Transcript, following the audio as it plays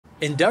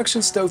Induction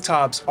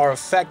stovetops are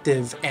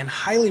effective and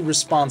highly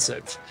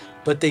responsive,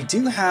 but they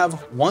do have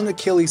one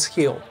Achilles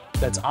heel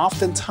that's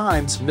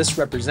oftentimes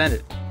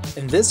misrepresented.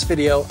 In this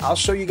video, I'll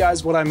show you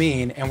guys what I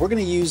mean, and we're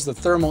going to use the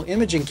thermal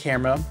imaging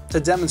camera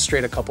to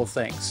demonstrate a couple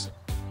things.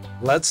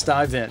 Let's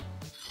dive in.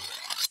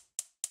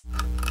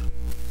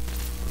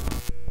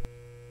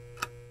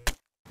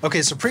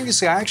 Okay, so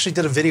previously I actually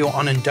did a video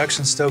on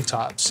induction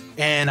stovetops,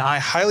 and I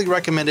highly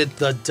recommended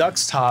the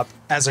Duxtop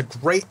as a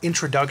great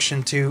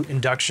introduction to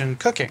induction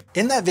cooking.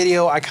 In that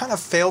video, I kind of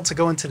failed to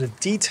go into the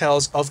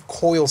details of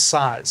coil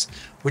size,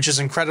 which is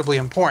incredibly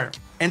important.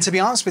 And to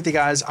be honest with you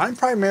guys, I'm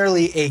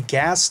primarily a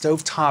gas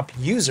stovetop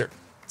user,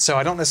 so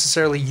I don't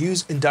necessarily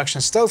use induction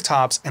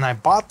stovetops, and I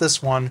bought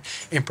this one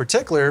in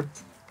particular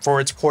for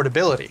its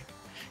portability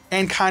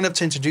and kind of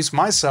to introduce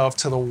myself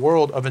to the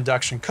world of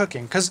induction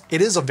cooking, because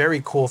it is a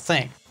very cool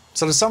thing.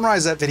 So to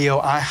summarize that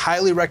video, I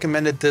highly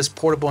recommended this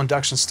portable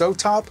induction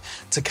stovetop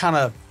to kind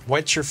of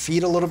wet your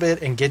feet a little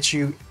bit and get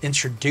you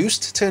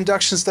introduced to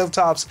induction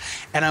stovetops.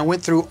 And I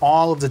went through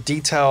all of the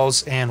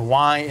details and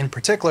why in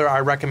particular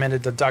I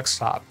recommended the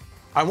Duxtop.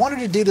 I wanted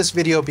to do this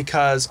video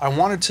because I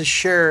wanted to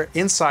share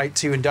insight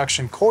to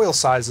induction coil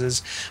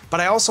sizes, but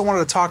I also wanted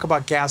to talk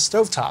about gas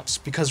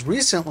stovetops because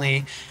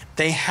recently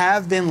they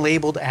have been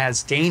labeled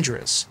as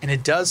dangerous, and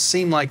it does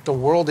seem like the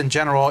world in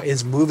general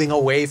is moving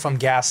away from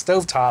gas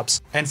stovetops.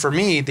 And for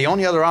me, the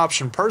only other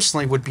option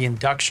personally would be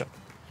induction.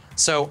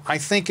 So I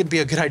think it'd be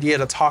a good idea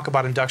to talk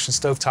about induction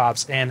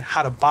stovetops and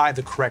how to buy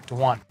the correct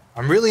one.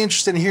 I'm really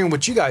interested in hearing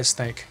what you guys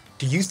think.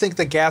 Do you think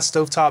that gas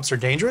stovetops are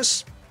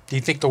dangerous? Do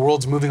you think the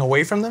world's moving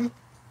away from them?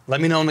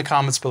 Let me know in the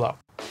comments below.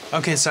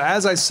 Okay, so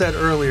as I said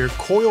earlier,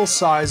 coil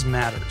size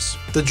matters.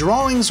 The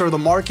drawings or the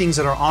markings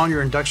that are on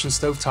your induction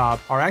stovetop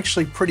are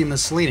actually pretty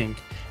misleading,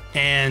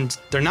 and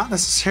they're not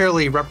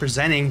necessarily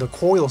representing the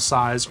coil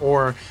size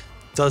or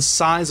the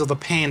size of the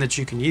pan that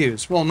you can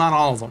use. Well, not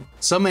all of them.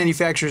 Some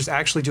manufacturers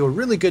actually do a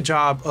really good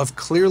job of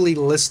clearly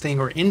listing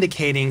or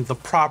indicating the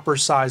proper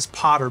size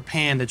pot or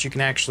pan that you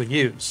can actually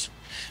use,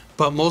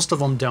 but most of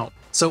them don't.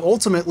 So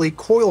ultimately,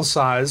 coil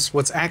size,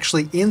 what's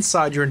actually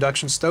inside your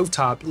induction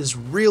stovetop, is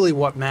really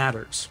what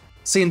matters.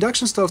 See,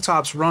 induction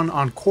stovetops run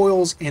on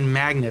coils and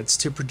magnets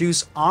to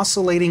produce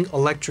oscillating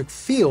electric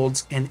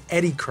fields and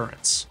eddy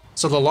currents.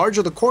 So the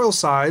larger the coil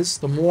size,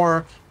 the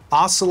more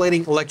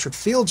oscillating electric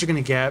fields you're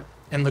going to get,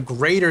 and the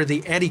greater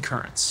the eddy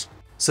currents.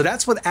 So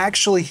that's what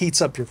actually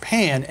heats up your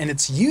pan, and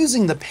it's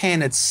using the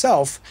pan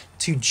itself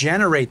to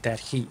generate that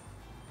heat.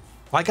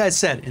 Like I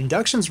said,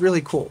 induction's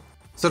really cool.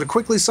 So to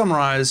quickly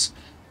summarize,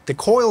 the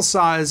coil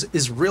size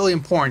is really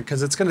important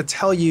because it's going to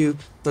tell you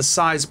the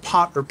size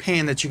pot or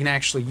pan that you can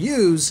actually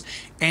use,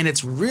 and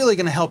it's really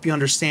going to help you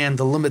understand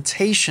the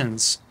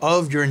limitations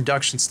of your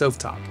induction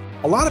stovetop.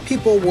 A lot of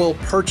people will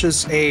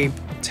purchase a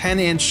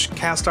 10-inch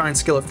cast iron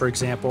skillet, for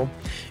example,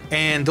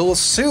 and they'll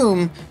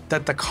assume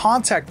that the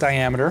contact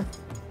diameter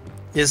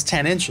is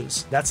 10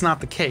 inches. That's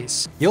not the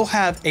case. You'll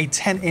have a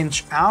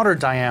 10-inch outer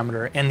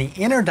diameter, and the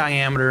inner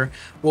diameter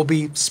will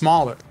be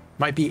smaller,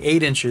 might be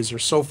 8 inches or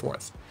so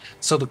forth.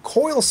 So the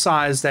coil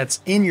size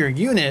that's in your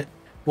unit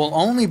will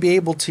only be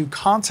able to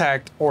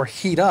contact or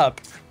heat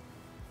up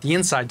the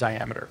inside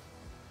diameter.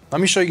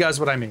 Let me show you guys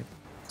what I mean.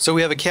 So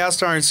we have a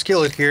cast iron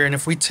skillet here, and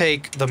if we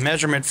take the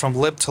measurement from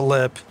lip to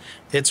lip,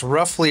 it's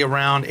roughly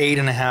around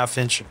 8.5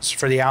 inches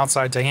for the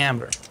outside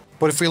diameter.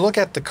 But if we look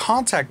at the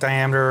contact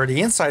diameter or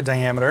the inside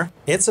diameter,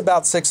 it's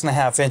about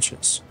 6.5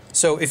 inches.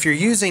 So if you're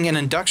using an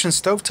induction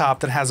stovetop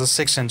that has a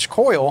 6-inch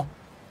coil,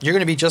 you're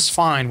going to be just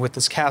fine with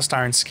this cast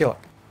iron skillet.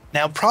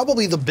 Now,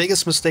 probably the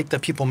biggest mistake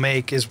that people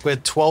make is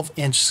with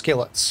 12-inch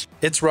skillets.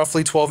 It's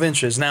roughly 12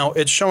 inches. Now,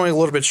 it's showing a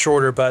little bit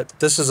shorter, but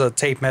this is a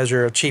tape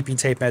measure, a cheapy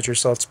tape measure,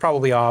 so it's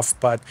probably off.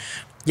 But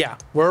yeah,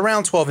 we're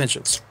around 12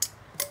 inches,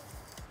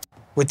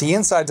 with the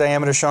inside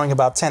diameter showing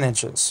about 10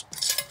 inches.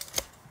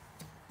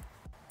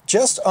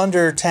 Just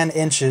under 10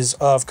 inches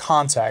of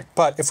contact.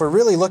 But if we're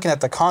really looking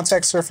at the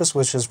contact surface,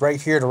 which is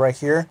right here to right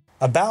here,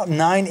 about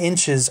 9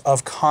 inches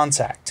of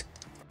contact.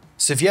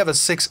 So if you have a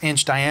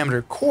 6-inch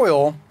diameter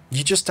coil,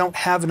 you just don't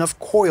have enough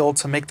coil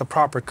to make the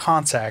proper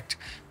contact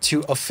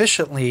to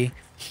efficiently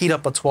heat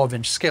up a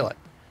 12-inch skillet,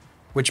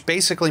 which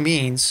basically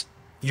means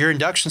your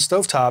induction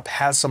stovetop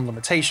has some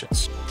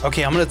limitations.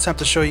 Okay, I'm gonna attempt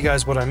to show you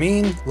guys what I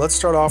mean. Let's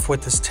start off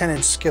with this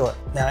 10-inch skillet.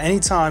 Now,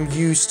 anytime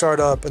you start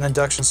up an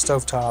induction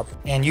stovetop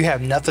and you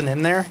have nothing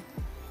in there,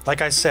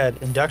 like I said,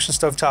 induction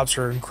stovetops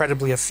are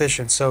incredibly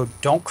efficient, so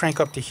don't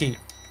crank up the heat.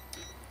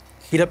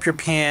 Heat up your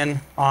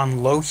pan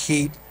on low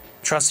heat.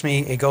 Trust me,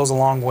 it goes a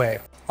long way.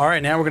 All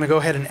right, now we're gonna go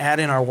ahead and add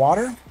in our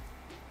water.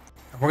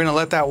 And we're gonna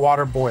let that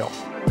water boil.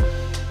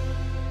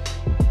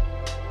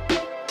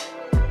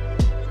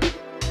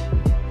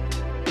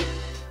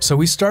 So So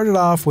we started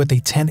off with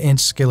a 10-inch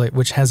skillet,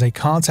 which has a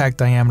contact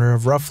diameter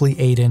of roughly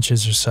 8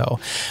 inches or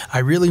so. I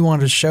really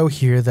wanted to show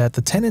here that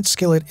the 10-inch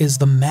skillet is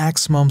the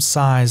maximum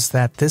size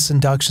that this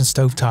induction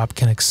stovetop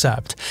can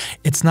accept.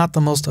 It's not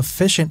the most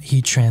efficient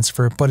heat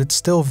transfer, but it's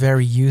still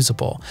very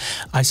usable.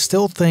 I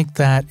still think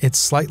that it's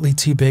slightly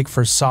too big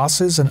for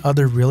sauces and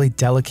other really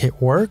delicate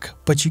work,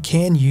 but you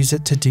can use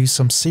it to do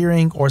some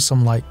searing or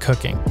some light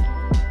cooking.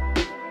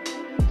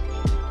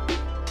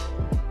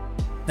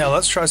 Now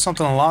let's try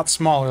something a lot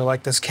smaller,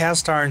 like this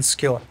cast iron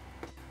skillet.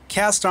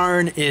 Cast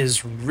iron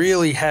is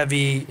really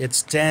heavy,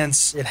 it's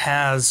dense, it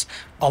has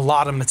a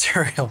lot of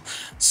material.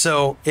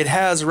 So it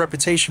has a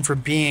reputation for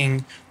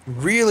being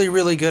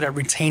really good at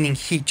retaining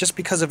heat just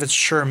because of its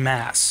sheer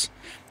mass.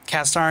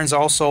 Cast iron is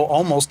also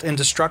almost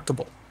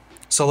indestructible.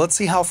 So let's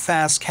see how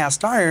fast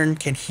cast iron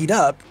can heat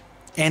up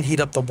and heat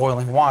up the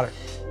boiling water.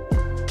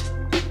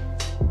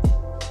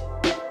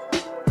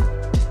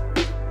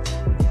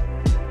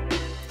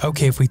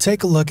 Okay, if we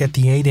take a look at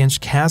the 8-inch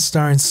cast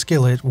iron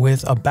skillet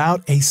with about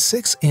a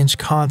 6-inch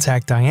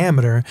contact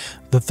diameter,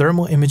 the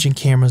thermal imaging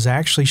camera is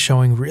actually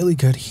showing really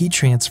good heat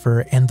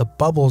transfer and the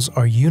bubbles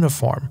are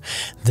uniform.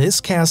 This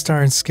cast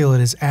iron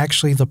skillet is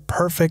actually the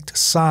perfect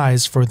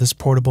size for this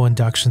portable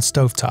induction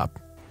stovetop.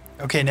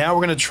 Okay, now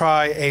we're going to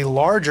try a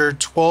larger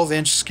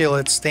 12-inch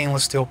skillet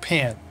stainless steel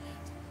pan.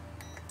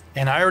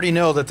 And I already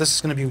know that this is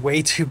going to be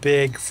way too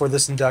big for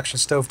this induction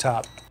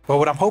stovetop. But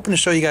what I'm hoping to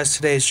show you guys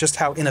today is just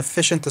how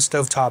inefficient the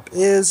stovetop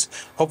is.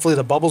 Hopefully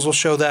the bubbles will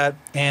show that,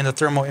 and the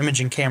thermal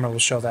imaging camera will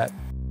show that.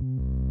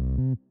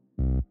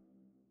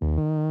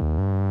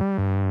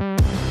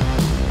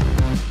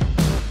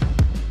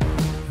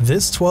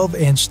 This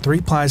 12-inch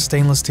 3-ply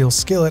stainless steel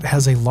skillet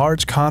has a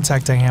large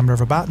contact diameter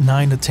of about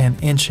 9 to 10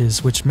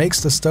 inches, which makes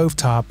the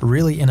stovetop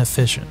really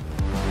inefficient.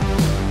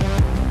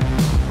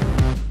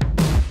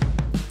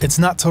 It's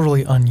not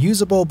totally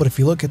unusable, but if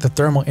you look at the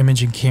thermal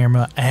imaging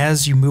camera,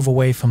 as you move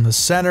away from the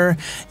center,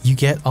 you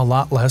get a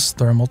lot less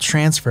thermal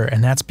transfer,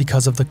 and that's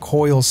because of the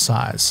coil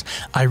size.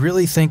 I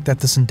really think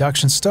that this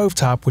induction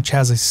stovetop, which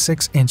has a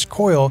 6-inch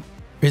coil,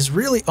 is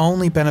really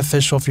only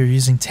beneficial if you're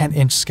using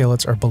 10-inch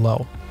skillets or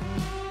below.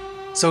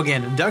 So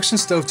again, induction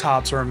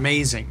stovetops are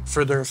amazing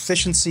for their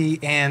efficiency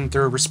and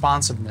their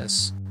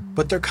responsiveness,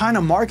 but they're kind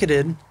of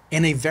marketed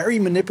in a very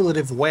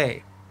manipulative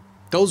way.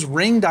 Those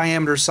ring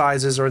diameter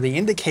sizes, or the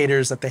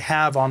indicators that they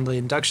have on the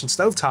induction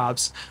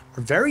stovetops,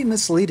 are very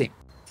misleading.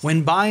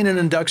 When buying an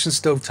induction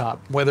stovetop,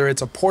 whether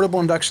it's a portable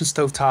induction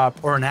stovetop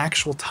or an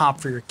actual top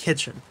for your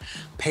kitchen,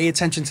 pay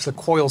attention to the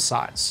coil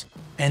size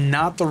and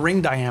not the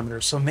ring diameter.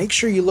 So make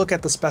sure you look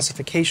at the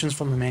specifications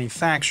from the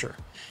manufacturer,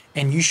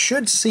 and you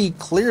should see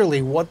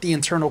clearly what the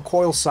internal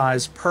coil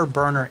size per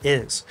burner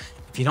is.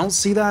 If you don't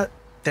see that,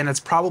 then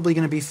it's probably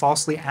going to be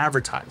falsely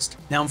advertised.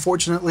 Now,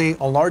 unfortunately,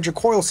 a larger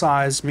coil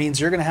size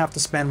means you're going to have to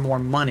spend more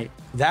money.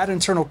 That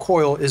internal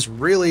coil is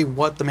really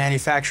what the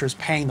manufacturer is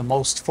paying the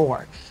most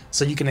for.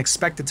 So you can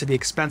expect it to be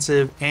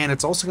expensive, and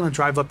it's also going to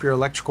drive up your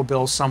electrical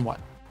bill somewhat.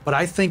 But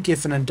I think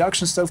if an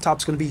induction stovetop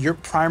is going to be your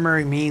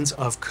primary means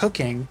of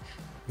cooking,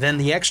 then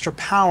the extra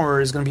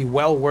power is going to be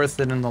well worth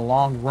it in the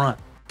long run.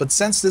 But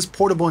since this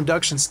portable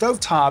induction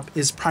stovetop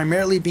is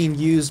primarily being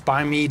used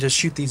by me to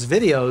shoot these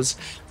videos,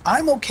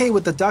 I'm okay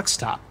with the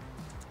Duxtop.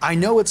 I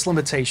know its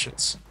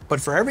limitations,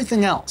 but for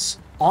everything else,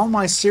 all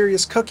my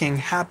serious cooking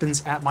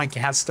happens at my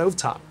gas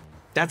stovetop.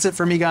 That's it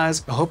for me,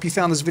 guys. I hope you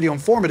found this video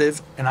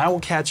informative, and I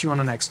will catch you on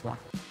the next one.